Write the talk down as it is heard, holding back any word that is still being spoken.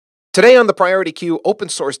Today on the Priority Queue, open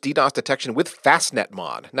source DDoS detection with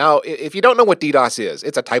FastNetMon. Now, if you don't know what DDoS is,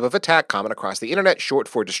 it's a type of attack common across the internet, short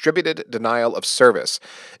for distributed denial of service.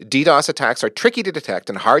 DDoS attacks are tricky to detect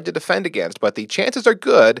and hard to defend against, but the chances are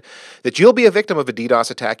good that you'll be a victim of a DDoS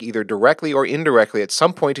attack either directly or indirectly at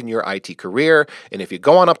some point in your IT career. And if you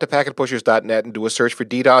go on up to packetpushers.net and do a search for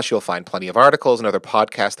DDoS, you'll find plenty of articles and other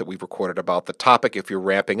podcasts that we've recorded about the topic if you're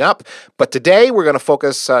ramping up. But today we're going to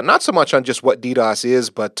focus not so much on just what DDoS is,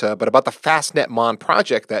 but about the FastNetMon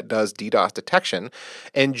project that does DDoS detection.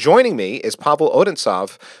 And joining me is Pavel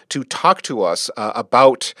Odintsov to talk to us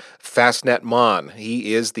about FastNetMon.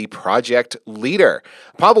 He is the project leader.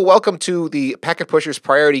 Pavel, welcome to the Packet Pushers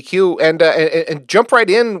Priority Queue, and jump right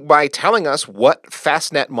in by telling us what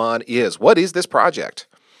FastNetMon is. What is this project?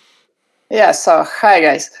 Yeah, so hi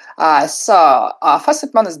guys.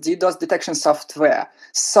 FastNetMon is DDoS detection software.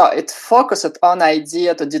 So it focused on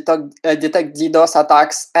idea to detect DDoS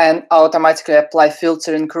attacks and automatically apply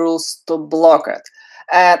filtering rules to block it.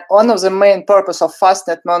 And one of the main purpose of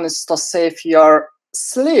FastNetMon is to save your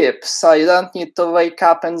sleep. So you don't need to wake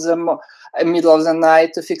up in the middle of the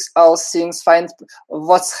night to fix all things, find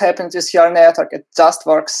what's happened with your network. It just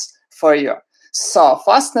works for you. So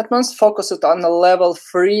FastNetMon focused on the level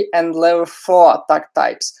 3 and level 4 attack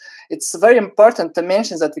types. It's very important to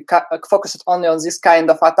mention that we focused only on this kind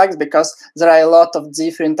of attacks because there are a lot of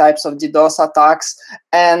different types of DDoS attacks,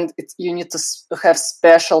 and you need to have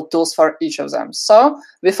special tools for each of them. So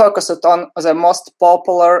we focused on the most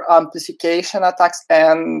popular amplification attacks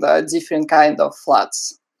and different kind of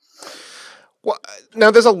floods. Well,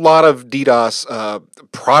 now, there's a lot of DDoS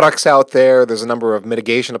products out there. There's a number of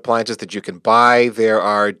mitigation appliances that you can buy. There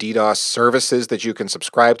are DDoS services that you can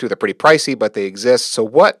subscribe to. They're pretty pricey, but they exist. So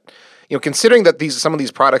considering that some of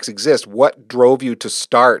these products exist, what drove you to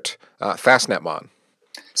start FastNetMon?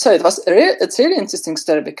 So it's really interesting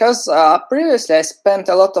story because previously I spent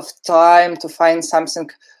a lot of time to find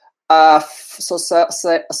something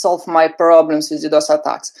solve my problems with DDoS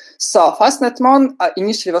attacks. So FastNetMon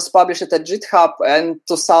initially was published at GitHub in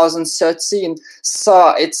 2013. So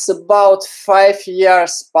it's about 5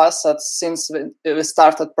 years passed since we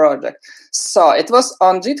started project. So it was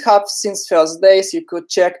on GitHub since first days. You could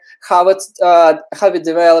check how we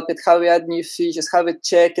develop it, how we add new features, how we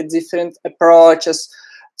check different approaches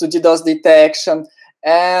to DDoS detection.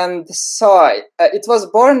 And so it was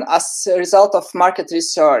born as a result of market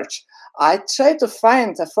research. I tried to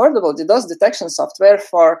find affordable DDoS detection software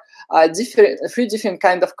for three different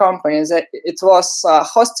kind of companies. It was a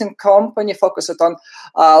hosting company focused on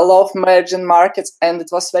low margin markets, and it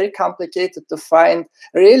was very complicated to find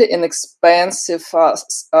really inexpensive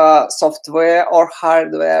software or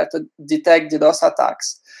hardware to detect DDoS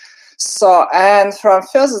attacks. So, and from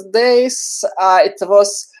first days, it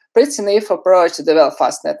was pretty naive approach to develop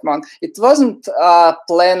FastNetMon. It wasn't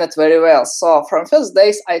planned very well. So from first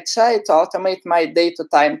days, I tried to automate my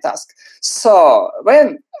day-to-time task. So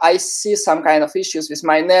when I see some kind of issues with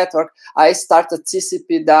my network, I started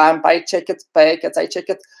TCP dump, I checked packets, I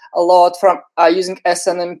checked a lot from using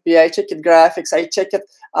SNMP, I checked graphics, I checked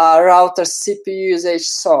router CPU usage,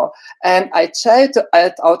 and I tried to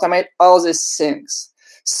automate all these things.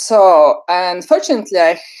 So, unfortunately,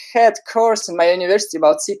 I had course in my university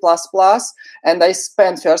about C++, and I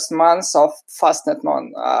spent first months of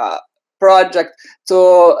FastNetMon project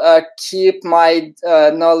to keep my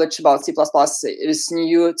knowledge about C++ with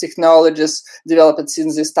new technologies developed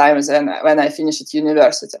since this time when I finished at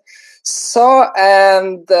university. So,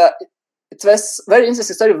 and it was very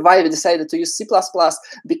interesting story why we decided to use C++,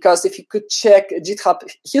 because if you could check GitHub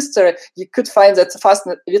history, you could find that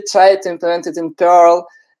we tried to implement it in Perl,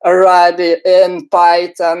 Ruby, in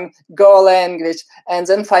Python, Go language, and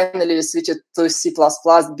then finally we switched to C++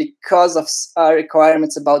 because of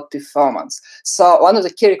requirements about performance. So one of the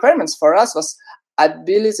key requirements for us was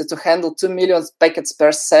ability to handle 2 million packets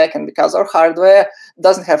per second, because our hardware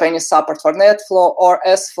doesn't have any support for NetFlow or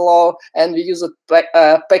SFlow, and we use a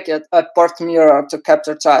port mirror to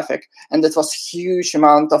capture traffic. And it was huge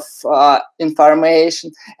amount of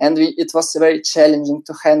information, and it was very challenging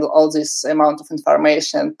to handle all this amount of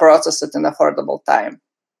information and process it in affordable time.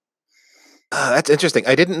 That's interesting.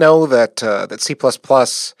 I didn't know that C++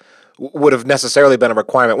 would have necessarily been a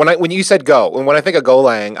requirement. When you said Go, and when I think of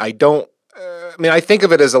Golang, I think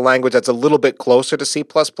of it as a language that's a little bit closer to C++.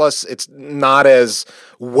 It's not as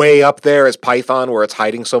way up there as Python, where it's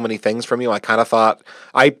hiding so many things from you. I kind of thought,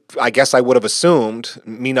 I guess I would have assumed,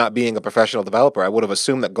 me not being a professional developer, I would have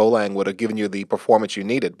assumed that Golang would have given you the performance you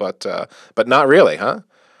needed, but not really, huh?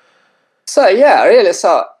 So yeah, really.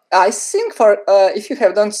 So I think for if you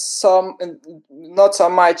have done some not so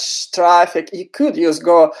much traffic, you could use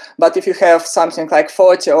Go. But if you have something like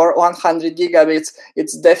 40 or 100 gigabits,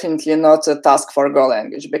 it's definitely not a task for Go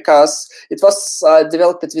language, because it was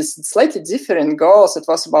developed with slightly different goals. It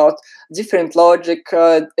was about different logic,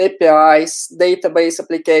 APIs, database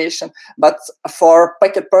application. But for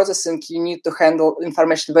packet processing, you need to handle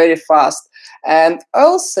information very fast. And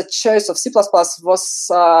also, choice of C++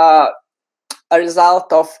 was a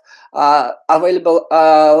result of available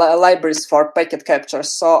libraries for packet capture.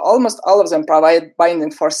 So almost all of them provide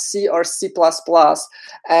binding for C or C++.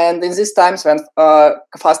 And in these times when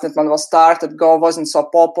FastNetMon was started, Go wasn't so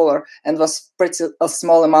popular and was pretty a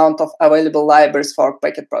small amount of available libraries for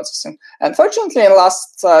packet processing. Unfortunately, in the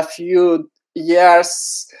last few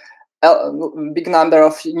years, a big number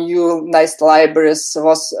of new nice libraries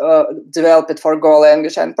was developed for Go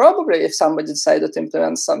language. And probably if somebody decided to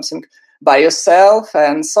implement something by yourself,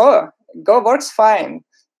 and so Go works fine.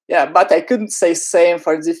 Yeah, but I couldn't say same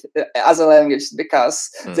for other languages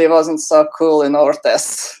because they wasn't so cool in our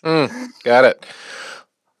tests. Got it.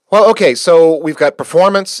 Well, okay, so we've got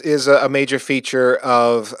performance is a major feature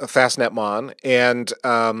of FastNetMon, and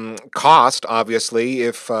cost, obviously,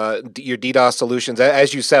 if your DDoS solutions,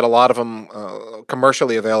 as you said, a lot of them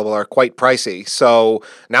commercially available are quite pricey. So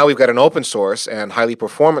now we've got an open source and highly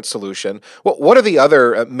performant solution. What are the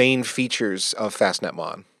other main features of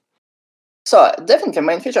FastNetMon? So definitely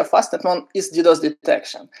main feature of FastNetMon is DDoS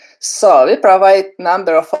detection. So we provide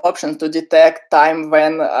number of options to detect time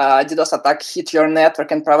when DDoS attack hit your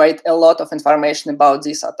network and provide a lot of information about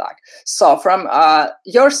this attack. So from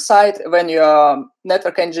your side, when you're a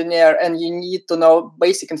network engineer and you need to know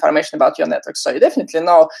basic information about your network, so you definitely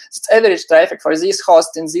know that average traffic for this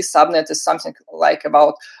host in this subnet is something like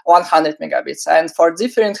about 100 megabits. And for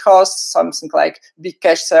different hosts, something like big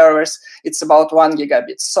cache servers, it's about 1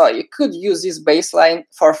 gigabit. So you could use this baseline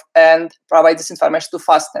and provide this information to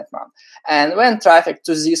FastNetMon. And when traffic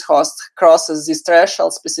to this host crosses this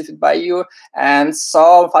threshold specified by you, and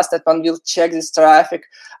so FastNetMon will check this traffic,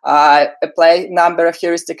 apply number of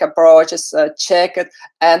heuristic approaches, check it,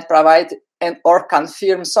 and provide or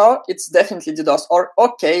confirm. So it's definitely DDoS, or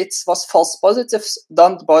okay, it was false positives.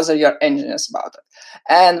 Don't bother your engineers about it.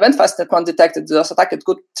 And when FastNetMon detected DDoS attack, it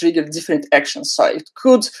could trigger different actions. So it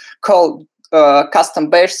could call custom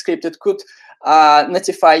bash script. It could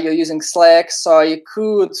notify you using Slack. So you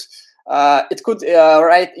could it could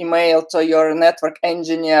write email to your network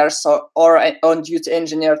engineer, or on-duty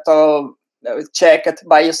engineer to check it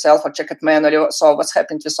by yourself or check it manually. So what's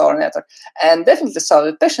happening to our network? And definitely, so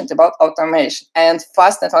we're passionate about automation. And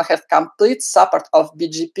FastNetMon have complete support of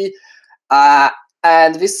BGP.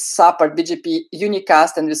 And we support BGP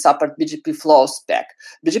unicast and we support BGP flow spec.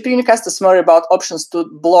 BGP unicast is more about options to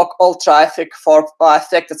block all traffic for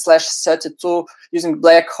affected /32 using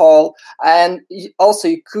black hole. And also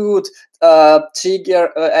you could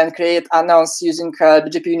trigger and create announce using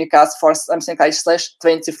BGP unicast for something like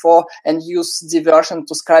 /24 and use diversion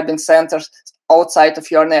to scribing centers outside of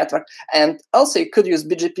your network. And also you could use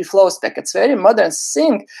BGP flow spec. It's very modern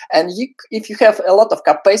thing. And if you have a lot of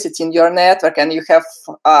capacity in your network and you have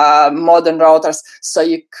modern routers, so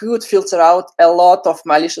you could filter out a lot of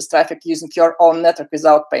malicious traffic using your own network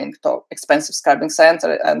without paying to expensive scribing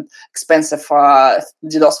center and expensive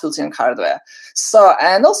DDoS filtering hardware. So,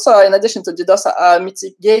 and also in addition to DDoS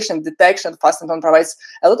mitigation detection, FastNetMon provides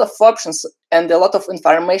a lot of options and a lot of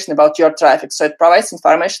information about your traffic. So it provides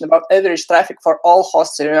information about average traffic for all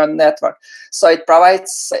hosts in your network. So it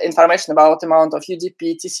provides information about amount of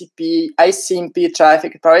UDP, TCP, ICMP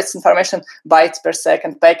traffic. It provides information bytes per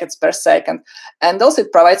second, packets per second. And also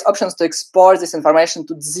it provides options to export this information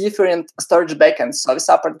to different storage backends. So we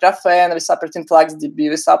support Graphene, we support InfluxDB,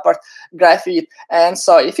 we support Graphite. And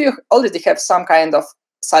so if you already have some kind of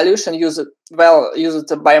solution used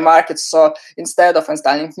by market, so instead of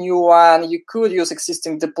installing new one, you could use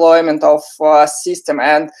existing deployment of system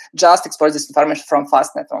and just export this information from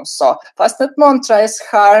FastNetMon. So FastNetMon tries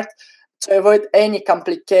hard to avoid any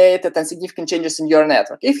complicated and significant changes in your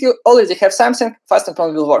network. If you already have something,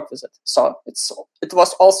 FastNetMon will work with it. So it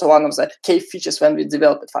was also one of the key features when we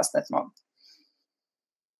developed FastNetMon.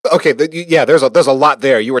 Okay, there's a lot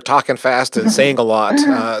there. You were talking fast and saying a lot.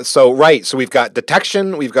 So we've got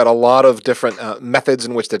detection. We've got a lot of different methods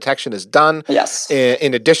in which detection is done. Yes.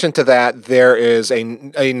 In addition to that, there is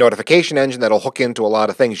a notification engine that'll hook into a lot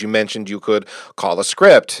of things. You mentioned you could call a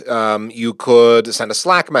script. You could send a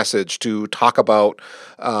Slack message to talk about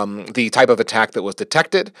the type of attack that was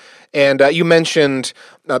detected. And you mentioned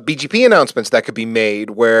BGP announcements that could be made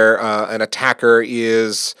where an attacker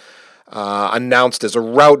is announced as a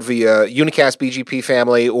route via unicast BGP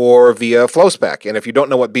family or via FlowSpec. And if you don't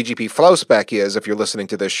know what BGP FlowSpec is, if you're listening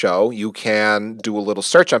to this show, you can do a little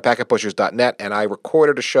search on packetpushers.net. And I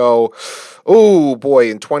recorded a show,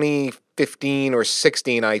 in 2015 or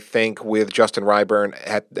 16, I think, with Justin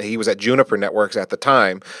Ryburn. He was at Juniper Networks at the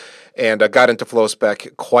time. And got into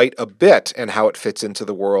FlowSpec quite a bit and how it fits into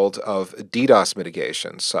the world of DDoS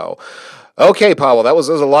mitigation. So, okay, Pavel, that was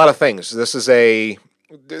a lot of things. This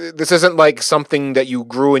isn't like something that you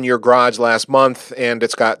grew in your garage last month and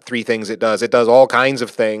it's got 3 things it does. It does all kinds of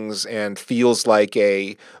things and feels like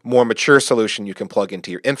a more mature solution you can plug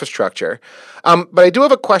into your infrastructure. But I do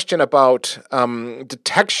have a question about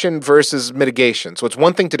detection versus mitigation. So it's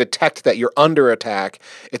one thing to detect that you're under attack.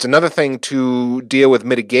 It's another thing to deal with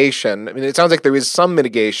mitigation. I mean, it sounds like there is some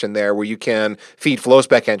mitigation there where you can feed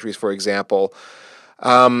FlowSpec entries, for example.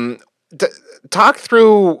 Talk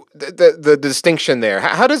through the distinction there.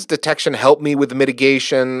 How does detection help me with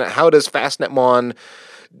mitigation? How does FastNetMon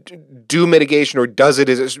do mitigation, or does it?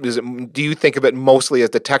 Do you think of it mostly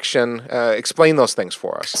as detection? Explain those things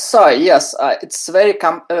for us. So yes, it's very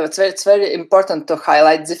important to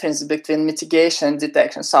highlight difference between mitigation and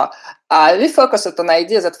detection. So we focused on the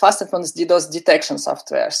idea that FastNetMon is DDoS detection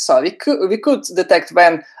software. So we could detect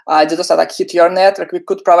when DDoS attack hit your network. We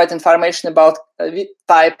could provide information about the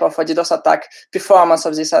type of a DDoS attack, performance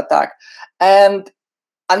of this attack, and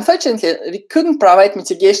unfortunately, we couldn't provide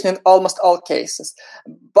mitigation in almost all cases,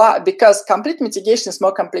 but because complete mitigation is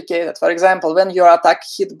more complicated. For example, when your attack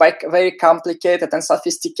hit by very complicated and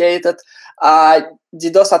sophisticated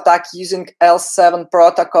DDoS attack using L7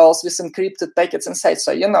 protocols with encrypted packets inside,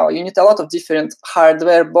 so you need a lot of different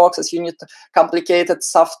hardware boxes. You need complicated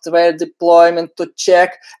software deployment to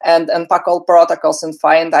check and unpack all protocols and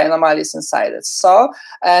find anomalies inside it. So,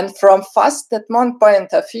 and from FastNetMon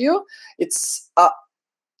point of view, it's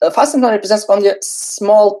FastNetMon represents only a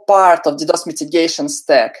small part of DDoS mitigation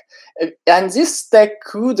stack. And this stack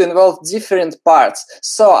could involve different parts.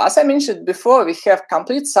 So as I mentioned before, we have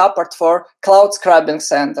complete support for cloud scrubbing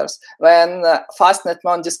centers. When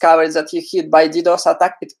FastNetMon discovered that you hit by DDoS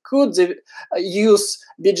attack, it could use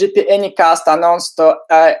BGP Anycast announced to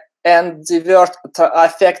and divert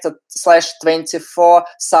affected /24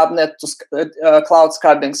 subnet to cloud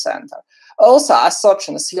scrubbing center. Also, as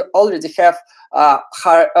options, you already have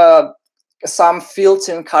some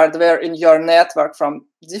filtering hardware in your network from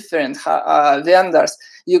different vendors.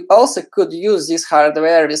 You also could use this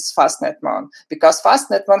hardware with FastNetMon, because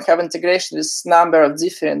FastNetMon have integration with a number of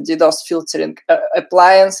different DDoS filtering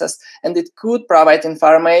appliances, and it could provide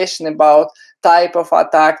information about type of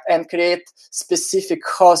attack and create specific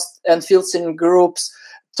host and filtering groups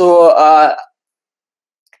to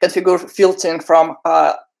configure filtering from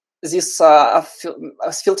these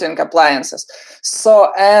filtering appliances.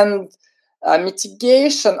 So, and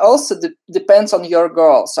mitigation also depends on your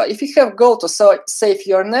goal. So if you have goal to save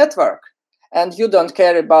your network and you don't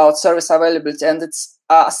care about service availability and it's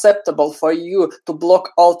acceptable for you to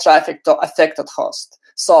block all traffic to affected host.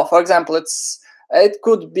 So for example, it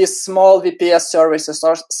could be small VPS services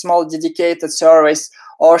or small dedicated service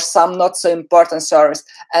or some not so important service.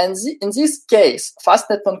 And in this case,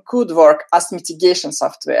 FastNetMon could work as mitigation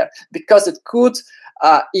software, because it could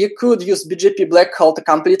you could use BGP black hole to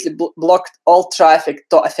completely block all traffic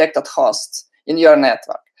to affected hosts in your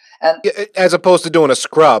network. And as opposed to doing a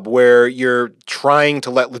scrub where you're trying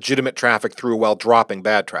to let legitimate traffic through while dropping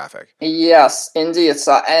bad traffic. Yes, indeed.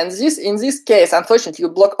 So, and in this case, unfortunately, you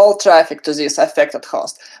block all traffic to this affected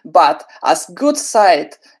host. But as good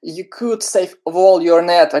side, you could save all your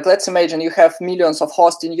network. Let's imagine you have millions of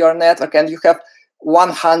hosts in your network and you have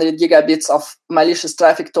 100 gigabits of malicious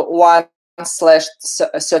traffic to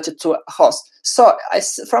 1/32 hosts. So,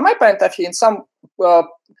 from my point of view, in some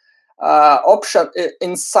option,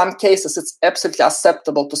 in some cases, it's absolutely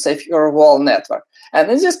acceptable to save your whole network. And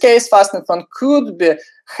in this case, FastNetMon could be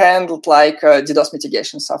handled like DDoS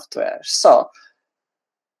mitigation software. So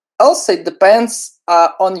also it depends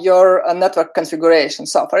on your network configuration.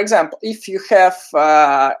 So for example, if you have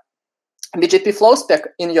BGP FlowSpec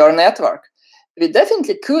in your network, we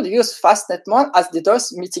definitely could use FastNetMon as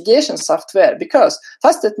DDoS mitigation software, because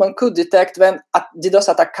FastNetMon could detect when a DDoS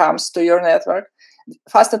attack comes to your network.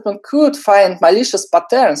 FastNetMon could find malicious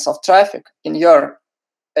patterns of traffic in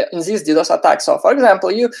this DDoS attack. So, for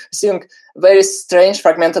example, you seeing very strange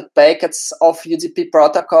fragmented packets of UDP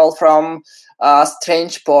protocol from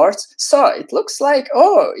strange ports. So it looks like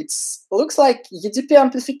UDP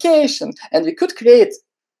amplification, and we could create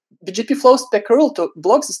BGP FlowSpec rule to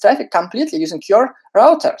block this traffic completely using your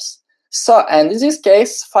routers. So, and in this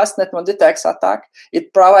case, FastNetMon detects attack.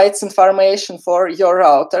 It provides information for your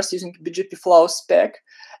routers using BGP flow spec,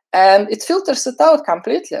 and it filters it out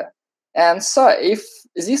completely. And so if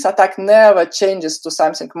this attack never changes to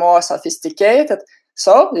something more sophisticated,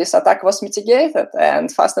 so this attack was mitigated, and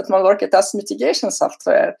FastNetMon worked as mitigation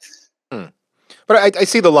software. But I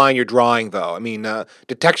see the line you're drawing, though. I mean,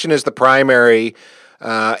 detection is the primary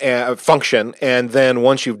function, and then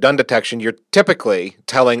once you've done detection, you're typically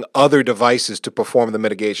telling other devices to perform the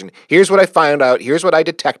mitigation. Here's what I found out, here's what I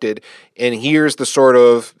detected, and here's the sort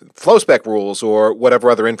of flow spec rules or whatever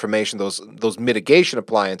other information those mitigation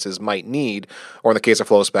appliances might need, or in the case of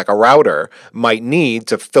flow spec, a router might need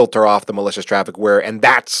to filter off the malicious traffic, and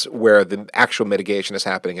that's where the actual mitigation is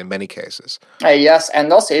happening in many cases. Yes,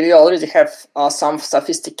 and also we already have some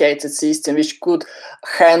sophisticated system which could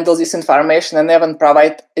handle this information and even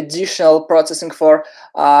provide additional processing for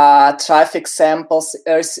traffic samples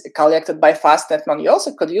collected by FastNetMon. You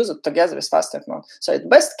also could use it together with FastNetMon. So in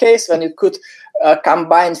best case, when you could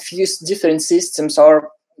combine few different systems or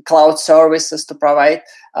cloud services to provide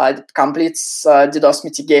complete DDoS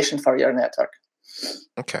mitigation for your network.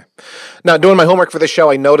 Okay. Now, doing my homework for this show,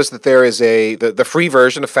 I noticed that there is the free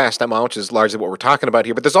version of FastNetMon, which is largely what we're talking about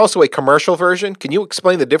here, but there's also a commercial version. Can you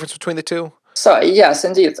explain the difference between the two? So, yes,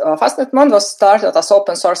 indeed. FastNetMon was started as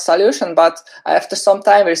open source solution, but after some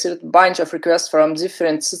time we received a bunch of requests from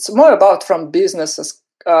it's more about from businesses,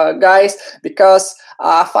 guys, because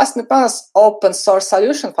FastNetMon's open source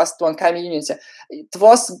solution, FastNetMon community, it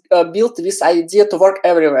was built with this idea to work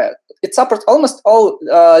everywhere. It supports almost all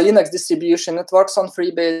Linux distribution. It works on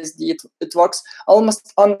FreeBSD. It works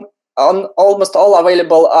almost on almost all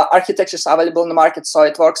available architectures available in the market. So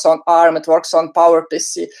it works on ARM. It works on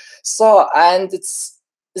PowerPC. So, and it's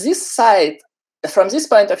this side. From this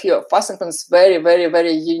point of view, FastNetMon is very, very,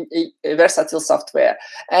 very versatile software.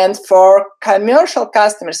 And for commercial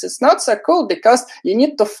customers, it's not so cool because you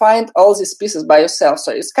need to find all these pieces by yourself.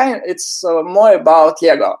 So it's more about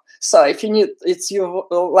Lego. So if you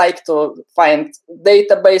like to find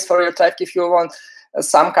database for your traffic, if you want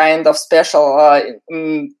some kind of special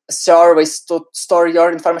service to store your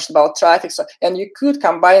information about traffic. So, and you could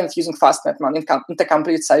combine it using FastNetMon into a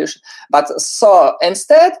complete solution. But so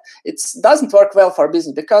instead, it doesn't work well for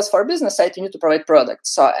business because for business side, you need to provide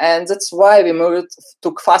products. So, and that's why we moved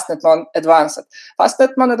to FastNetMon Advanced.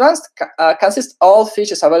 FastNetMon Advanced consists all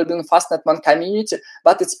features available in FastNetMon community,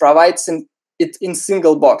 but it provides it in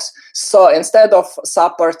single box. So instead of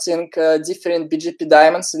supporting different BGP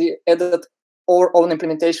diamonds, we added our own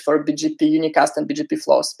implementation for BGP Unicast and BGP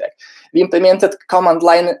Flow Spec. We implemented command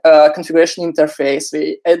line configuration interface.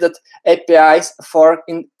 We added APIs for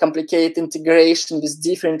complicated integration with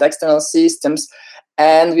different external systems.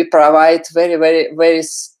 And we provide very, very, very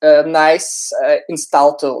nice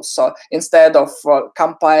install tools. So instead of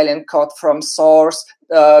compiling code from source,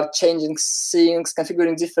 changing things,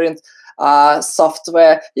 configuring different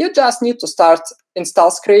software, you just need to start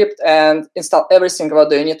install script and install everything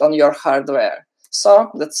what you need on your hardware.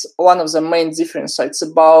 So that's one of the main differences. So it's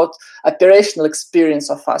about operational experience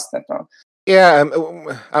of FastNetMon. Yeah,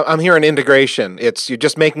 I'm hearing integration. You're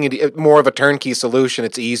just making it more of a turnkey solution.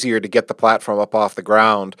 It's easier to get the platform up off the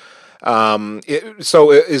ground.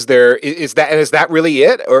 So is that really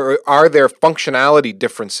it, or are there functionality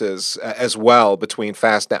differences as well between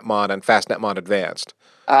FastNetMon and FastNetMon Advanced?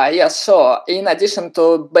 Yes, so in addition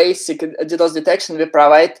to basic DDoS detection, we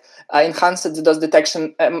provide enhanced DDoS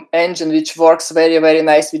detection engine, which works very, very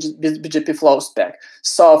nice with BGP Flow Spec.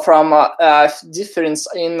 So from difference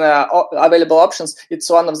in available options, it's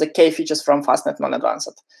one of the key features from FastNetMon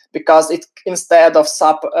Advanced. Because it instead of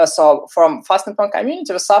so from FastNetMon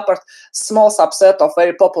community, we support small subset of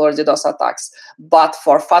very popular DDoS attacks. But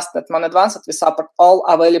for FastNetMon Advanced, we support all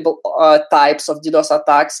available types of DDoS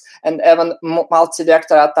attacks and even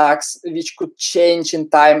multi-vector attacks, which could change in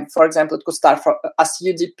time. For example, it could start as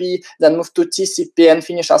UDP, then move to TCP, and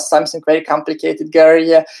finish as something very complicated,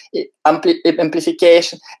 guerrilla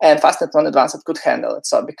amplification. And FastNetMon Advanced could handle it.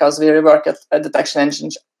 So because we reworked a detection engine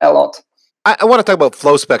a lot. I want to talk about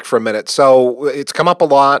FlowSpec for a minute. So it's come up a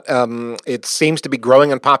lot. It seems to be growing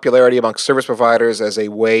in popularity among service providers as a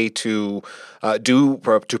way to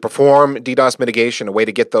perform DDoS mitigation, a way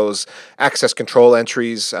to get those access control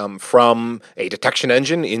entries from a detection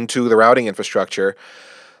engine into the routing infrastructure.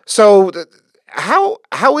 So how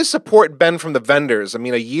has support been from the vendors? I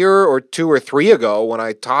mean, a year or two or three ago, when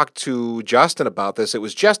I talked to Justin about this, it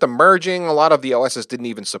was just emerging. A lot of the OSs didn't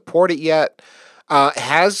even support it yet.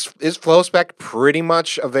 Is FlowSpec pretty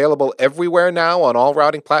much available everywhere now on all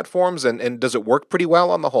routing platforms, and does it work pretty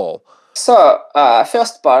well on the whole? So,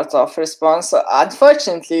 first part of response,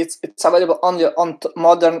 unfortunately, it's available only on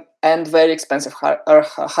modern and very expensive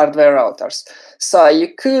hardware routers. So you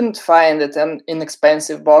couldn't find it in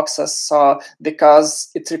inexpensive boxes. So because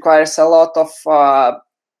it requires a lot of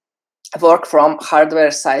work from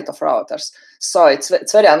hardware side of routers. So it's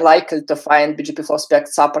very unlikely to find BGP flow spec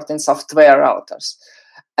support in software routers.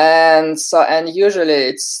 And usually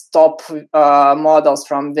it's top models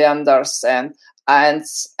from vendors,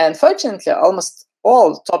 and fortunately almost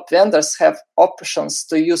all top vendors have options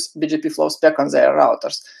to use BGP flow spec on their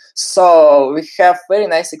routers. So we have very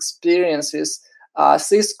nice experience with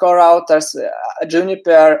Cisco routers,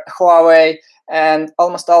 Juniper, Huawei, and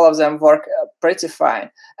almost all of them work pretty fine.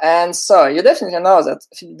 And so you definitely know that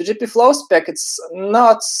BGP flow spec, it's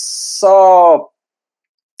not so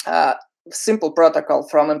simple protocol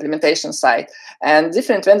from implementation side, and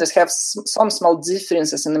different vendors have some small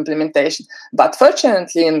differences in implementation. But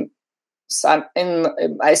fortunately,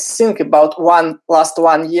 I think about last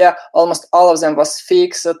 1 year, almost all of them was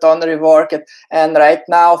fixed on reworked, and right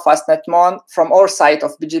now FastNetMon from our side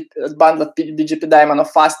of bundled BGP daemon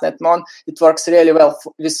of FastNetMon, it works really well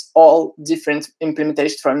with all different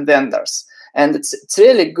implementations from vendors. And it's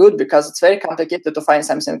really good because it's very complicated to find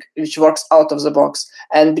something which works out of the box.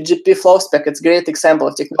 And BGP flow spec, it's a great example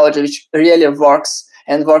of technology which really works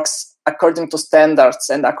and works according to standards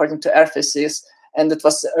and according to RFCs. And it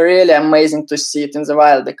was really amazing to see it in the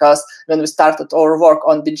wild, because when we started our work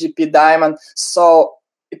on BGP Diamond, so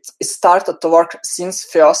it started to work since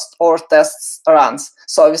first our tests runs.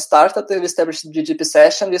 So we started to establish BGP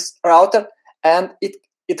session with router, and it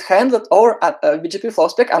handled our BGP flow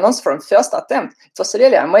spec announce from first attempt. It was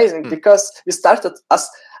really amazing because we started as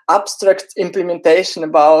abstract implementation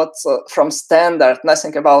about from standard,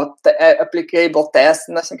 nothing about the applicable tests,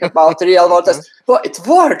 nothing about real world tests. But it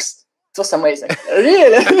works. It was amazing.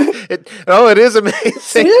 Really. It is amazing.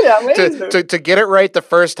 It's really amazing. To get it right the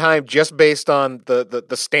first time just based on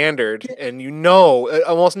the standard, and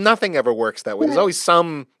almost nothing ever works that way. There's always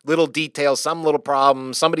some little detail, some little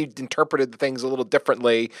problem, somebody interpreted things a little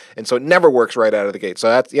differently, and so it never works right out of the gate. So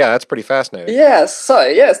that's pretty fascinating. Yes,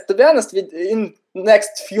 to be honest, in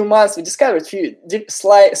next few months we discovered few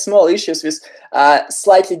small issues with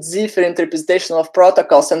slightly different representation of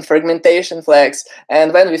protocols and fragmentation flags,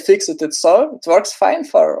 and when we fixed it, so it works fine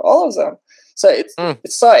for all of them. So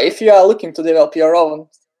so if you are looking to develop your own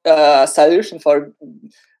solution for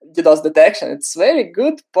DDoS detection, it's very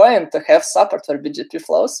good point to have support for BGP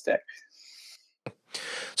flow spec.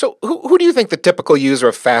 So who do you think the typical user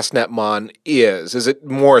of FastNetMon is? Is it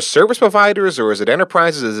more service providers, or is it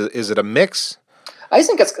enterprises? Is it a mix? I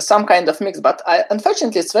think it's some kind of mix, but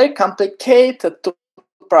unfortunately it's very complicated to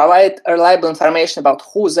provide reliable information about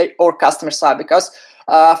who our customers are, because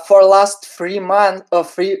for last 3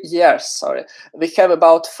 years, we have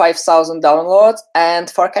about 5,000 downloads, and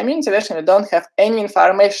for community version we don't have any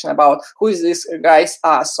information about who these guys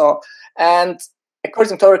are. So, and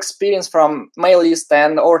according to our experience from mail list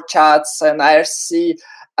and our chats and IRC,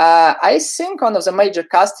 I think one of the major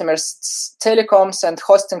customers, telecoms and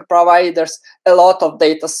hosting providers, a lot of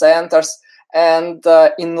data centers, and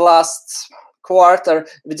in last quarter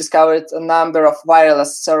we discovered a number of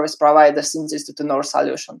wireless service providers interested in our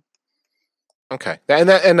solution. Okay, and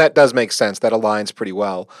that does make sense. That aligns pretty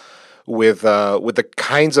well with the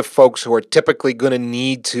kinds of folks who are typically going to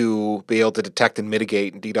need to be able to detect and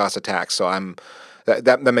mitigate DDoS attacks. So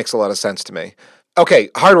that makes a lot of sense to me. Okay,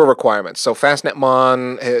 hardware requirements. So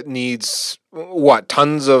FastNetMon needs what?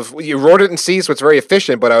 Tons of... You wrote it in C, so it's very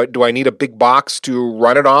efficient, but do I need a big box to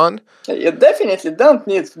run it on? You definitely don't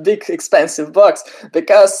need big, expensive box,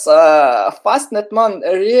 because FastNetMon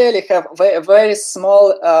really have very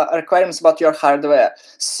small requirements about your hardware.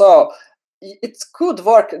 So it could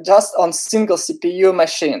work just on single CPU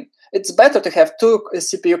machine. It's better to have 2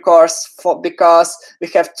 CPU cores because we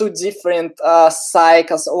have 2 different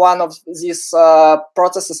cycles. One of these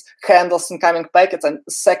processes handles incoming packets, and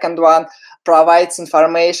the second one provides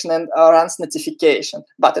information and runs notification.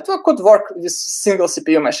 But it could work with single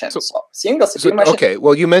CPU machine. So single CPU machine. Okay.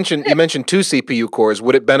 Well, you mentioned 2 CPU cores.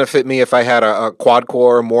 Would it benefit me if I had a quad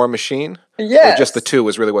core or more machine? Yes. Or just the 2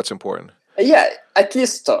 is really what's important? Yeah, at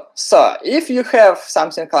least 2. So if you have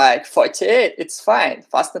something like 48, it's fine.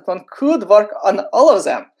 FastNetMon could work on all of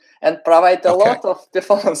them and provide a lot of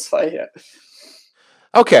performance for you.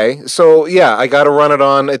 Okay, so yeah, I got to run it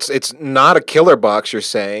on. It's not a killer box, you're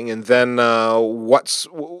saying, and then what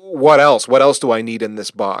else? What else do I need in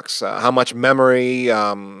this box? How much memory?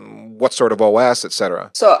 What sort of OS,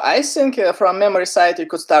 etc. So I think from memory side, you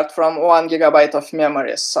could start from 1 gigabyte of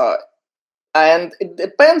memory. So And it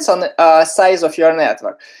depends on size of your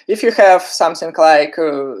network. If you have something like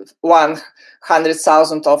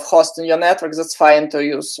 100,000 of hosts in your network, that's fine to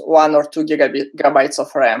use 1 or 2 gigabytes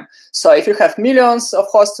of RAM. So if you have millions of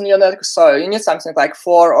hosts in your network, so you need something like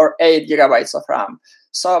 4 or 8 gigabytes of RAM.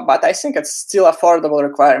 So, but I think it's still affordable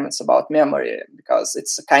requirements about memory because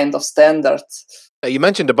it's a kind of standard. You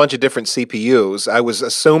mentioned a bunch of different CPUs. I was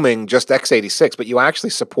assuming just x86, but you actually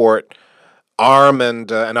support ARM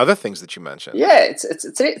and other things that you mentioned. Yeah,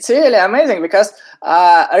 it's really amazing because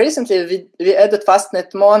recently we added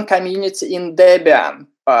FastNetMon community in Debian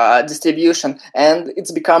distribution, and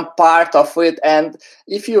it's become part of it. And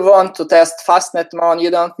if you want to test FastNetMon,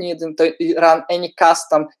 you don't need to run any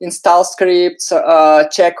custom install scripts,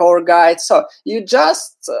 check our guide. So you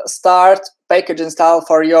just start package install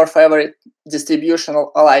for your favorite distribution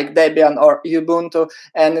like Debian or Ubuntu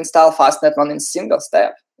and install FastNetMon in single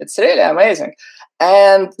step. It's really amazing.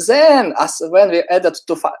 And then, when we added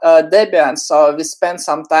to Debian, so we spent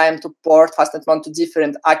some time to port FastNetMon to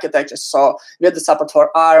different architectures. So we had the support for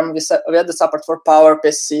ARM, we had the support for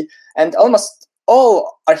PowerPC, and almost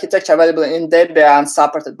all architecture available in Debian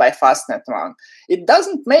supported by FastNetMon. It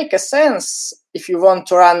doesn't make a sense if you want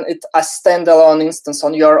to run it as standalone instance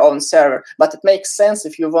on your own server, but it makes sense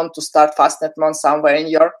if you want to start FastNetMon somewhere in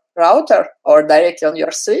your router or directly on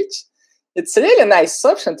your switch. It's really nice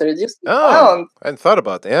option to reduce the I hadn't thought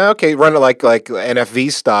about that. Yeah, okay, run it like NFV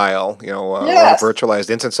style, run a virtualized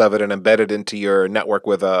instance of it and embed it into your network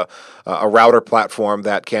with a router platform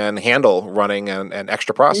that can handle running an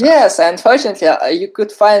extra process. Yes, and fortunately, you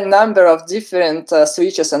could find a number of different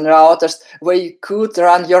switches and routers where you could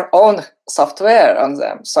run your own software on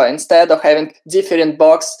them. So instead of having different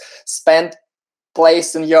box spent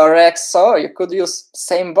placed in your rack, so you could use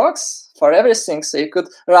same box for everything. So you could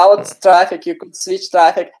route traffic, you could switch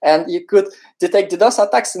traffic, and you could detect DDoS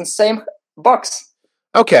attacks in same box.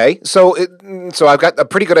 Okay, so I've got a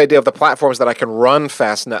pretty good idea of the platforms that I can run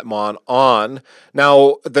FastNetMon on.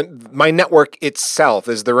 Now, my network itself,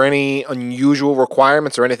 is there any unusual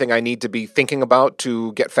requirements or anything I need to be thinking about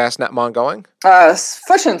to get FastNetMon going?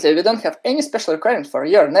 Fortunately, we don't have any special requirement for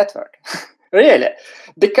your network. Really,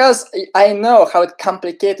 because I know how it's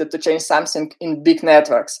complicated to change something in big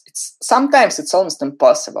networks. Sometimes it's almost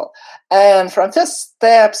impossible. And from first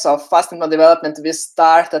steps of FastNetMon development, we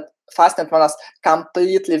started FastNetMon as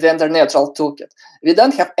completely vendor-neutral toolkit. We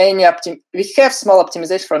don't have any we have small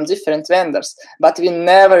optimization from different vendors, but we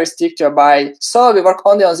never restrict you by, so we work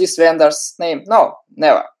only on this vendor's name. No,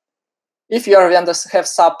 never. If your vendors have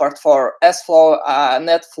support for SFlow,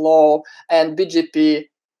 NetFlow, and BGP,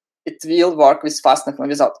 it will work with FastNetMon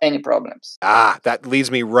without any problems. That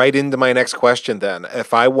leads me right into my next question then.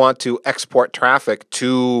 If I want to export traffic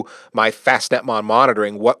to my FastNetMon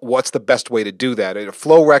monitoring, what's the best way to do that?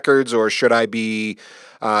 Flow records, or should I be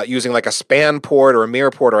using like a span port or a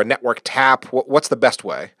mirror port or a network tap? What's the best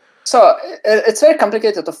way? So it's very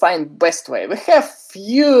complicated to find best way. We have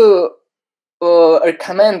few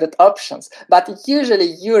recommended options, but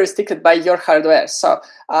usually you're restricted by your hardware. So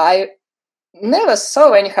I never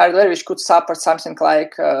saw any hardware which could support something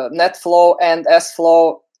like NetFlow and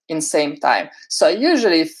SFlow in same time. So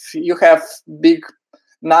usually if you have big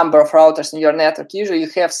number of routers in your network, usually you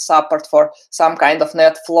have support for some kind of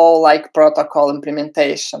NetFlow-like protocol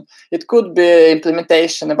implementation. It could be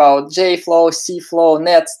implementation about JFlow, CFlow,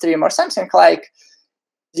 NetStream, or something like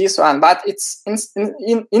this one, but it's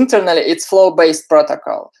internally it's flow-based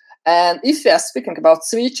protocol. And if we are speaking about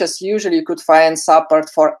switches, usually you could find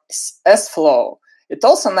support for SFlow. It's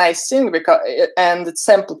also a nice thing and it's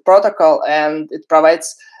sample protocol, and it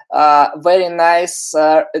provides very nice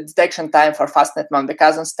detection time for FastNetMon,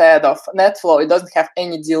 because instead of NetFlow, it doesn't have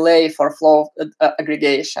any delay for flow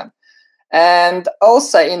aggregation. And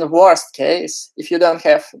also, in worst case, if you don't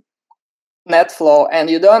have NetFlow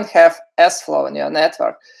and you don't have SFlow in your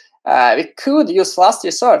network, we could use last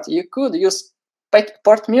resort. You could use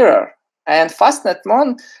port mirror, and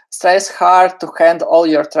FastNetMon tries hard to handle all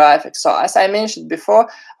your traffic. So as I mentioned before,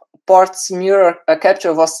 ports mirror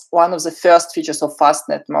capture was one of the first features of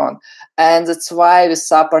FastNetMon, and that's why we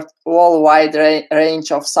support all wide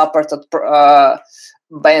range of supported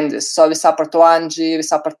bandwidth. So we support 1G, we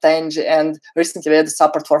support 10G, and recently we had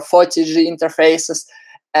support for 40G interfaces,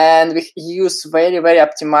 and we use very, very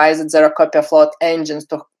optimized zero-copy offload engines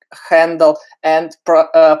to handle and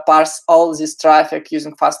parse all this traffic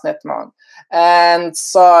using FastNetMon. And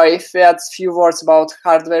so if we add a few words about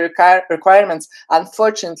hardware requirements,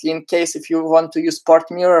 unfortunately, in case if you want to use port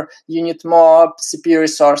mirror, you need more CPU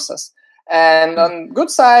resources. And on good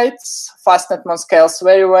sides, FastNetMon scales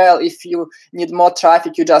very well. If you need more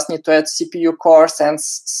traffic, you just need to add CPU cores and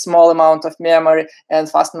small amount of memory, and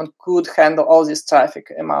FastNetMon could handle all this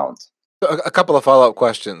traffic amount. A couple of follow-up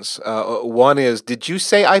questions. One is, did you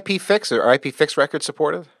say IPFix or IPFix record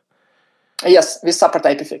supported? Yes, we support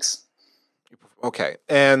IPFix. Okay.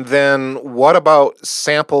 And then what about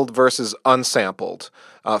sampled versus unsampled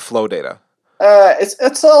flow data?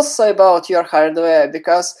 It's also about your hardware,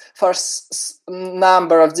 because for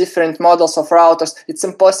number of different models of routers, it's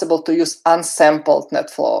impossible to use unsampled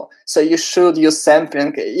NetFlow. So you should use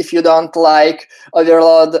sampling if you don't like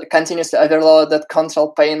continuously overload that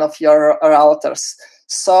control plane of your routers.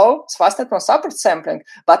 So FastNetMon supports sampling,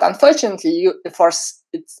 but unfortunately,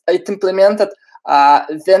 it implemented a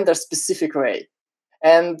vendor-specific way.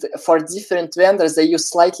 And for different vendors, they use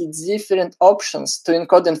slightly different options to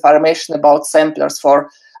encode information about samplers for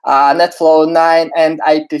NetFlow 9 and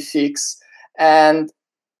IPFix. And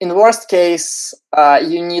in worst case,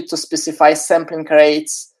 you need to specify sampling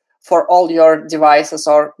rates for all your devices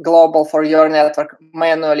or global for your network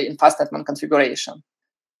manually in FastNetMon configuration.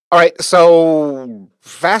 All right, so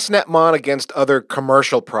FastNetMon against other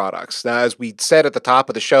commercial products. Now, as we said at the top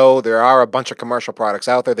of the show, there are a bunch of commercial products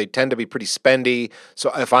out there. They tend to be pretty spendy.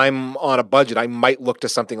 So if I'm on a budget, I might look to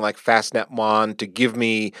something like FastNetMon to give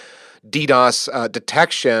me DDoS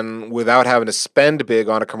detection without having to spend big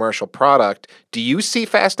on a commercial product. Do you see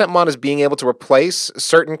FastNetMon as being able to replace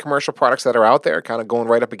certain commercial products that are out there, kind of going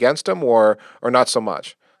right up against them, or not so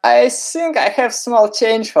much? I think I have small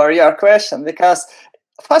change for your question, because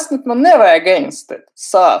FastNetMon never against it.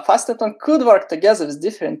 So FastNetMon could work together with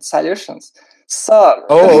different solutions. So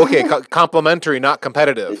okay, complementary, not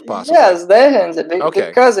competitive, possibly. Yes, definitely. Okay.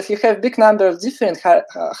 Because if you have big number of different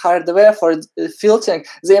hardware for filtering,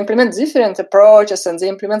 they implement different approaches, and they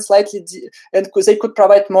implement and they could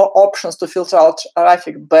provide more options to filter out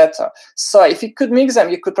traffic better. So if you could mix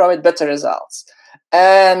them, you could provide better results.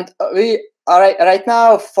 And we right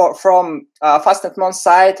now, from FastNetMon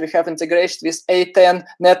side, we have integration with A10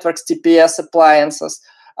 networks TPS appliances.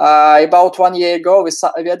 About 1 year ago, we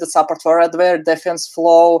added support for Redware, Defense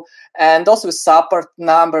Flow, and also we support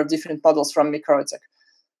number of different models from MikroTik.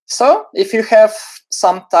 So if you have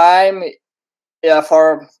some time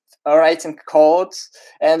for writing code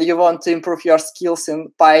and you want to improve your skills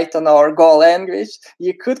in Python or Go language,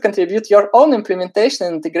 you could contribute your own implementation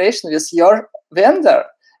and integration with your vendor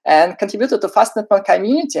and contribute to FastNetMon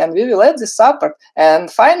community, and we will add this support. And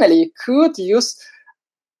finally, you could use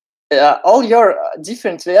all your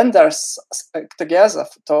different vendors together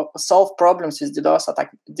to solve problems with DDoS attack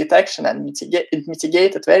detection and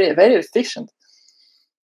mitigate it very, very efficient.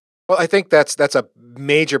 Well, I think that's a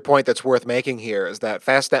major point that's worth making here, is that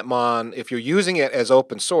FastNetMon, if you're using it as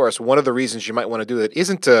open source, one of the reasons you might want to do it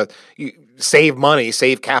isn't to save money,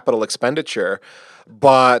 save capital expenditure,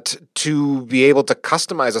 but to be able to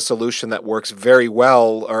customize a solution that works very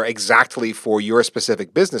well or exactly for your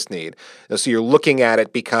specific business need. So you're looking at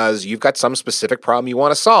it because you've got some specific problem you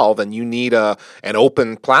want to solve, and you need an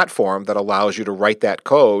open platform that allows you to write that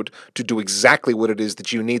code to do exactly what it is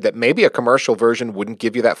that you need, that maybe a commercial version wouldn't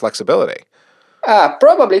give you that flexibility.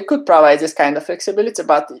 Probably could provide this kind of flexibility,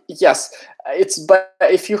 but yes,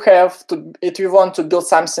 if you want to build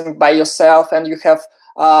something by yourself and you have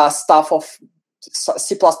staff of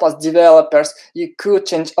C++ developers, you could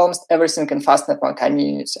change almost everything in FastNetMon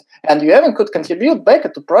community, and you even could contribute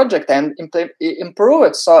back to project and improve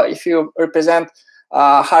it. So if you represent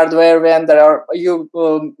hardware vendor, or you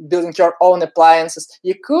building your own appliances,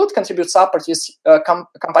 you could contribute support with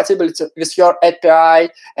compatibility with your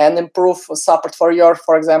API and improve support for your,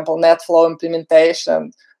 for example, NetFlow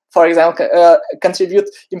implementation. For example, contribute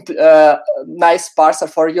nice parser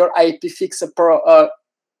for your IPFix approach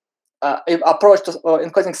to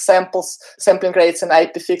encoding sampling rates and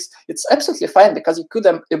IPFix. It's absolutely fine, because you could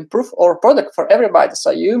improve our product for everybody. So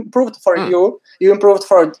you improved for you improved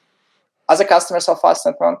for other customers of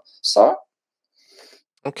FastNetMon. So,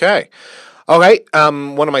 okay. All right.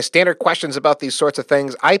 One of my standard questions about these sorts of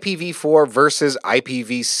things: IPv4 versus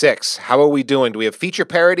IPv6. How are we doing? Do we have feature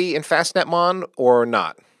parity in FastNetMon or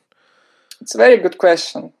not? It's a very good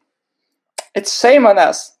question. It's shame on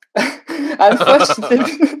us.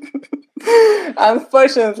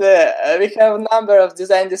 Unfortunately, we have a number of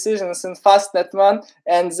design decisions in FastNetMon,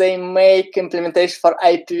 and they make implementation for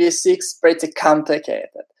IPv6 pretty complicated.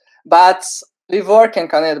 But we're working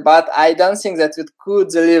on it, but I don't think that we could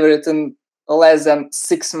deliver it in less than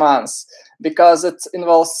 6 months, because it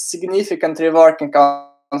involves significant reworking on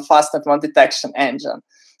FastNetMon detection engine.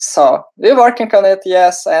 So we're working on it,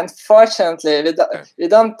 yes, and fortunately we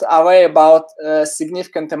don't worry about a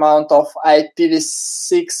significant amount of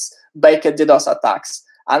IPv6 baked DDoS attacks.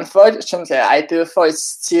 Unfortunately, IPv4 is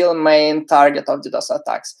still main target of DDoS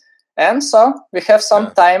attacks, and so we have some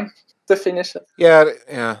time to finish it. Yeah.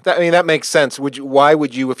 That makes sense. Why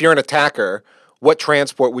would you, if you're an attacker, what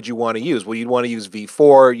transport would you want to use? Well, you'd want to use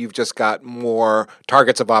v4. You've just got more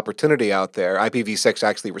targets of opportunity out there. IPv6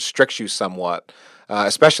 actually restricts you somewhat,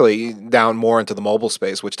 especially down more into the mobile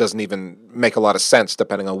space, which doesn't even make a lot of sense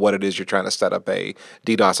depending on what it is you're trying to set up a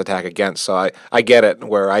DDoS attack against. So I get it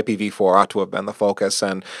where IPv4 ought to have been the focus,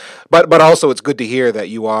 but also it's good to hear that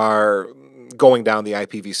you are going down the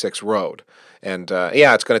IPv6 road. And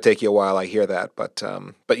it's going to take you a while. I hear that,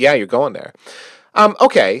 but yeah, you're going there.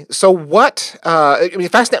 Okay, so what?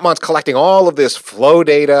 FastNetMon's collecting all of this flow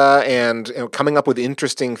data and coming up with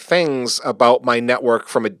interesting things about my network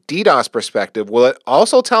from a DDoS perspective. Will it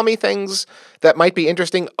also tell me things that might be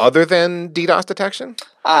interesting other than DDoS detection?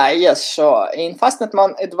 Yes, sure. In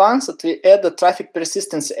FastNetMon Advanced, we add the traffic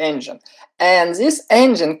persistence engine, and this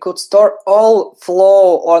engine could store all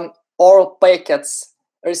flow on all packets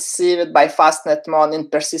received by FastNetMon in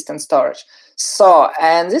persistent storage. So,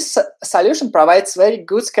 and this solution provides very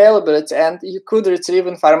good scalability, and you could retrieve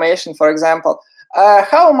information, for example,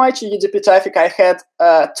 how much UDP traffic I had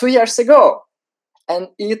 2 years ago, and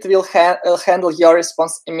it will handle your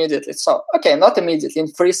response immediately. So, okay, not immediately, in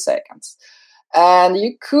 3 seconds. And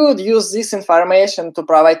you could use this information to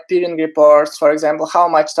provide peering reports, for example, how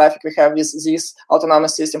much traffic we have with this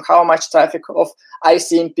autonomous system, how much traffic of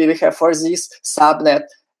ICMP we have for this subnet.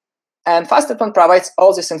 And FastNetMon provides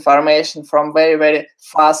all this information from very, very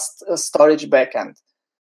fast storage backend.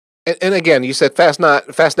 And again, you said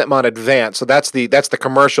FastNetMon Advanced, so that's the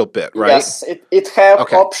commercial bit, right? Yes, it have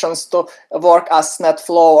options to work as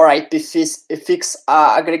NetFlow or IPFix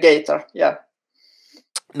aggregator. Yeah.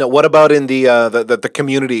 Now, what about in the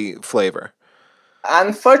community flavor?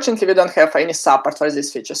 Unfortunately, we don't have any support for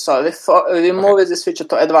this feature, so we moved this feature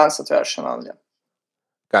to advanced version only.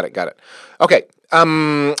 Got it. Okay.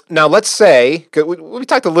 Now let's say we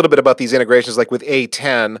talked a little bit about these integrations, like with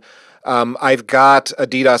A10. I've got a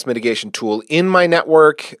DDoS mitigation tool in my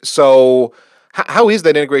network. So how is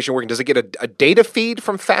that integration working? Does it get a data feed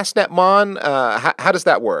from FastNetMon? How does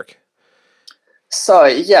that work? So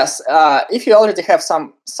yes, if you already have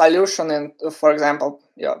some solution in, for example,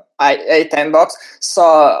 A10 box,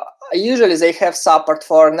 so usually they have support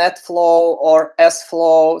for NetFlow or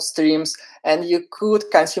SFlow streams, and you could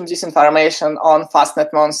consume this information on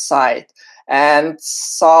FastNetMon's site. And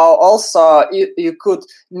so also you could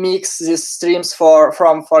mix these streams for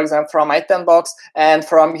example, from I10 box and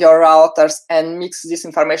from your routers and mix this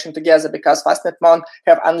information together, because FastNetMon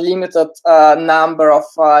have unlimited number of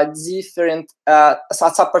different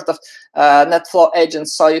support of NetFlow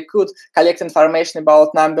agents. So you could collect information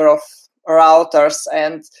about number of routers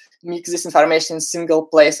and mix this information in single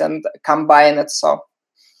place and combine it. So.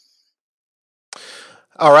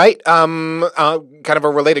 All right. Kind of a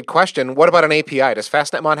related question. What about an API? Does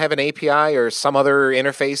FastNetMon have an API or some other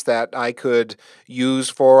interface that I could use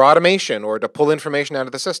for automation or to pull information out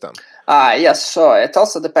of the system? Yes, sure. It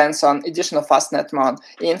also depends on edition of FastNetMon.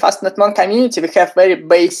 In FastNetMon community, we have very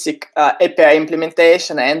basic API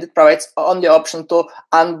implementation, and it provides only option to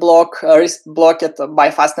unblock or block it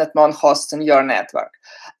by FastNetMon hosts in your network.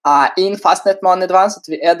 In FastNetMon Advanced,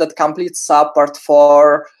 we added complete support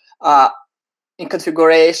for in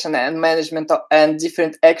configuration and management and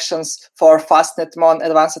different actions for FastNetMon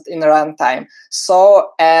Advanced in runtime. So,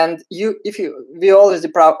 and we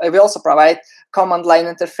also provide command line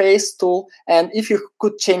interface tool, and if you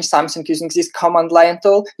could change something using this command line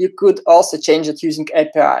tool, you could also change it using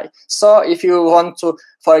API. So, if you want to,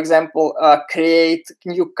 for example, create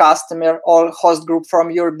new customer or host group from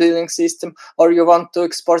your billing system, or you want to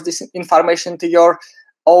export this information to your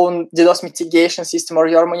own DDoS mitigation system or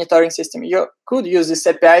your monitoring system, you could use this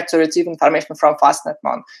API to retrieve information from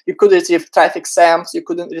FastNetMon. You could retrieve traffic samples, you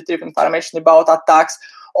could retrieve information about attacks,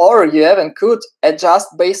 or you even could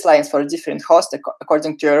adjust baselines for different hosts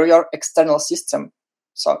according to your external system.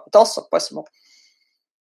 So it's also possible.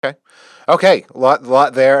 Okay, a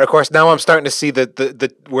lot there. Of course, now I'm starting to see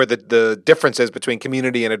where the difference is between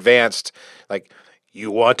community and advanced. Like, you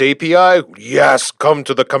want API? Yes, come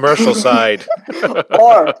to the commercial side.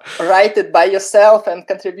 Or write it by yourself and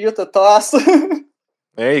contribute it to us.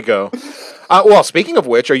 There you go. Well, speaking of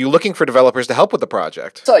which, are you looking for developers to help with the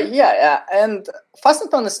project? So and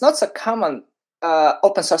FastNetMon is not so common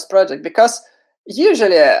open source project, because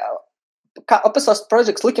usually open source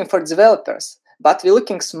projects looking for developers. but we're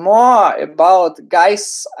looking more about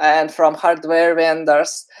guys and from hardware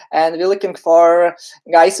vendors, and we're looking for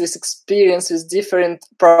guys with experience with different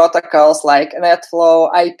protocols like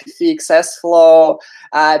NetFlow, IPFix, SFlow,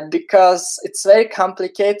 because it's very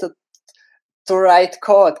complicated to write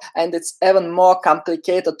code, and it's even more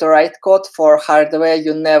complicated to write code for hardware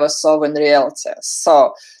you never saw in reality.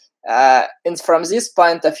 So and from this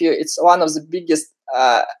point of view, it's one of the biggest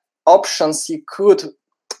options you could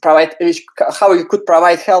provide. How you could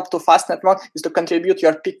provide help to FastNetMon is to contribute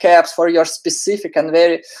your pickups for your specific and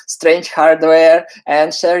very strange hardware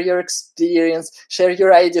and share your experience, share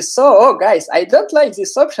your ideas. So, guys, I don't like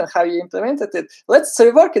this option, how you implemented it. Let's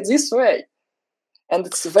rework it this way. And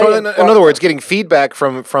it's very in other words, getting feedback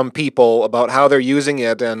from people about how they're using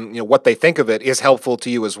it and what they think of it is helpful to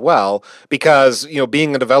you as well, because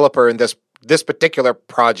being a developer in this particular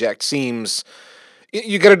project seems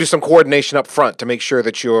you got to do some coordination up front to make sure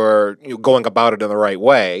that you're going about it in the right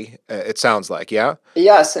way. It sounds like, yeah.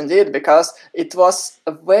 Yes, indeed, because it was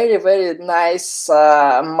a very, very nice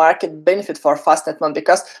market benefit for FastNetMon,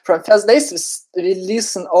 because from first days we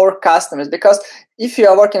listen our customers, because if you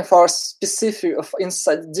are working for specific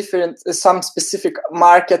inside different some specific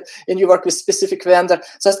market and you work with specific vendor,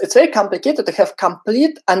 so it's very complicated to have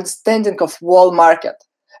complete understanding of whole market.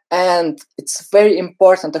 And it's very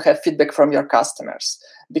important to have feedback from your customers,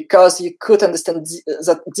 because you could understand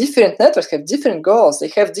that different networks have different goals. They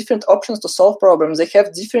have different options to solve problems. They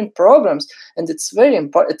have different problems. And it's very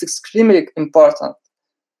important. It's extremely important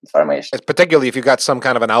information. Particularly if you've got some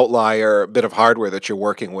kind of an outlier bit of hardware that you're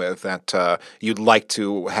working with that you'd like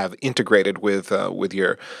to have integrated with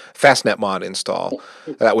your FastNetMon install.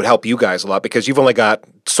 That would help you guys a lot, because you've only got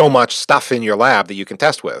so much stuff in your lab that you can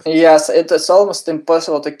test with. Yes, it's almost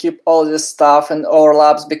impossible to keep all this stuff in our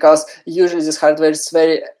labs, because usually this hardware is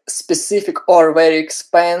very specific or very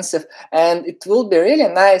expensive, and it will be really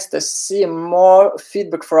nice to see more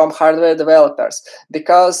feedback from hardware developers,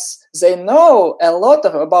 because they know a lot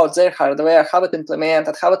about their hardware, how it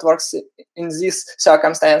implemented, how it works in these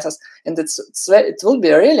circumstances, and it will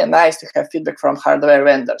be really nice to have feedback from hardware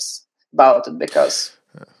vendors about it, because...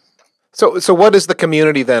 So what is the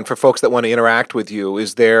community then for folks that want to interact with you?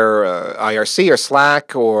 Is there IRC or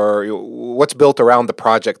Slack, or what's built around the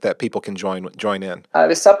project that people can join in?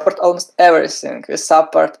 We support almost everything. We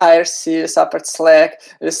support IRC, we support Slack,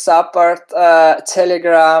 we support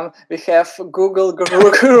Telegram, we have Google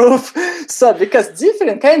group. So because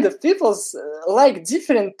different kind of people like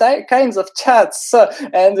different kinds of chats. So,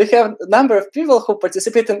 and we have a number of people who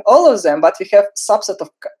participate in all of them, but we have subset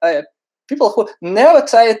of people who never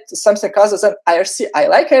tried something other than IRC. I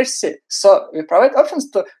like IRC. So we provide options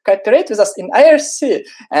to cooperate with us in IRC.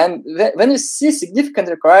 And when we see significant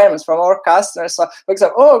requirements from our customers, so for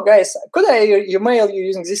example, oh guys, could I email you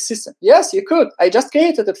using this system? Yes, you could. I just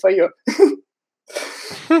created it for you.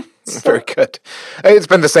 Very good. It's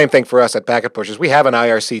been the same thing for us at Packet Pushers. We have an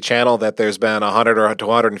IRC channel that there's been 100 or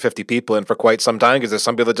 250 people in for quite some time, because there's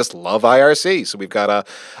some people that just love IRC. So we've got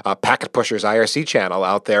a Packet Pushers IRC channel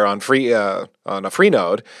out there on a free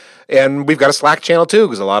node. And we've got a Slack channel too,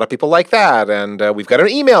 because a lot of people like that. And we've got an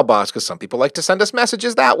email box, because some people like to send us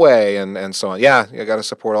messages that way, and so on. Yeah, you got to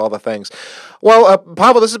support all the things. Well,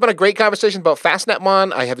 Pavel, this has been a great conversation about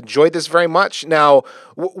FastNetMon. I have enjoyed this very much. Now,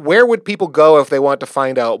 where would people go if they want to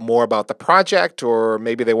find out more about the project, or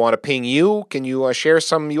maybe they want to ping you? Can you share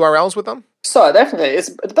some URLs with them? So definitely, it's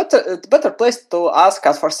better place to ask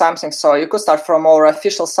us for something. So you could start from our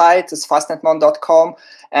official site, it's fastnetmon.com,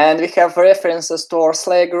 and we have references to our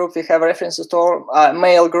Slack group, we have references to our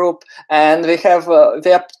mail group, and we have a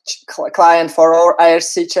web client for our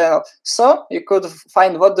IRC channel. So you could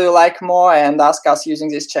find what do you like more and ask us using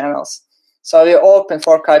these channels. So we're open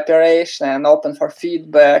for cooperation and open for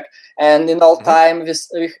feedback, and in all time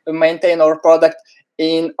we maintain our product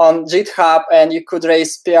on GitHub, and you could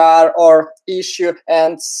raise PR or issue,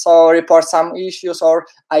 and so report some issues or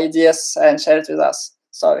ideas and share it with us.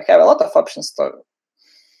 So we have a lot of options to.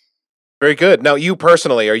 Very good. Now, you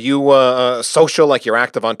personally, are you social, like you're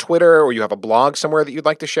active on Twitter, or you have a blog somewhere that you'd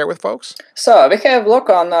like to share with folks? So we have a blog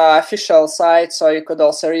on official site, so you could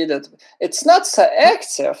also read it. It's not so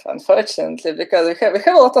active, unfortunately, because we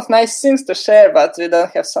have a lot of nice things to share, but we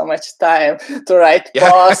don't have so much time to write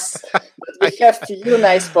posts. But we have few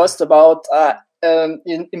nice posts about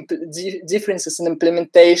differences in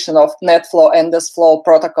implementation of NetFlow and SFlow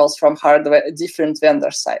protocols from hardware, different vendor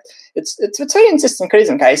side. It's very interesting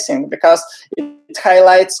reading, I think, because it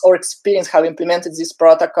highlights our experience, how we implemented these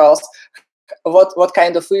protocols, what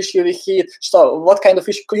kind of issue we hit. So what kind of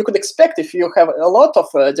issue you could expect if you have a lot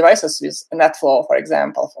of devices with NetFlow, for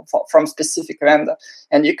example, from specific vendor,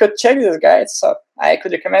 and you could check this guide. So I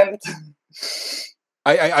could recommend it.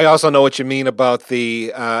 I also know what you mean about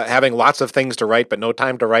the having lots of things to write but no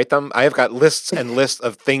time to write them. I have got lists and lists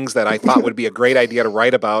of things that I thought would be a great idea to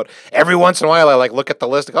write about. Every once in a while I look at the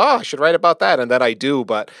list and go, oh, I should write about that, and then I do.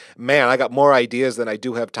 But man, I got more ideas than I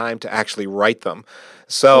do have time to actually write them.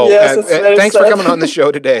 So yes, thanks for coming on the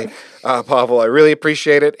show today, Pavel. I really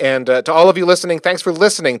appreciate it. And to all of you listening, thanks for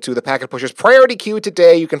listening to the Packet Pushers Priority Queue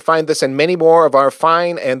today. You can find this and many more of our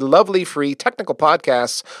fine and lovely free technical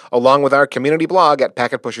podcasts, along with our community blog at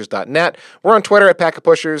packetpushers.net. We're on Twitter at Packet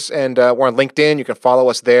Pushers, and we're on LinkedIn. You can follow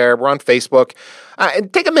us there. We're on Facebook.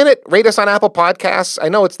 And take a minute, rate us on Apple Podcasts. I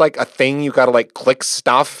know it's like a thing. You got to click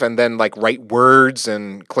stuff and then write words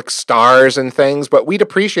and click stars and things. But we'd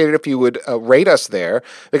appreciate it if you would rate us there,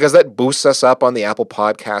 because that boosts us up on the Apple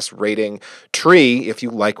Podcast rating tree if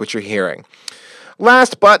you like what you're hearing.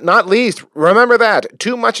 Last but not least, remember that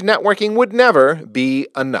too much networking would never be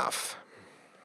enough.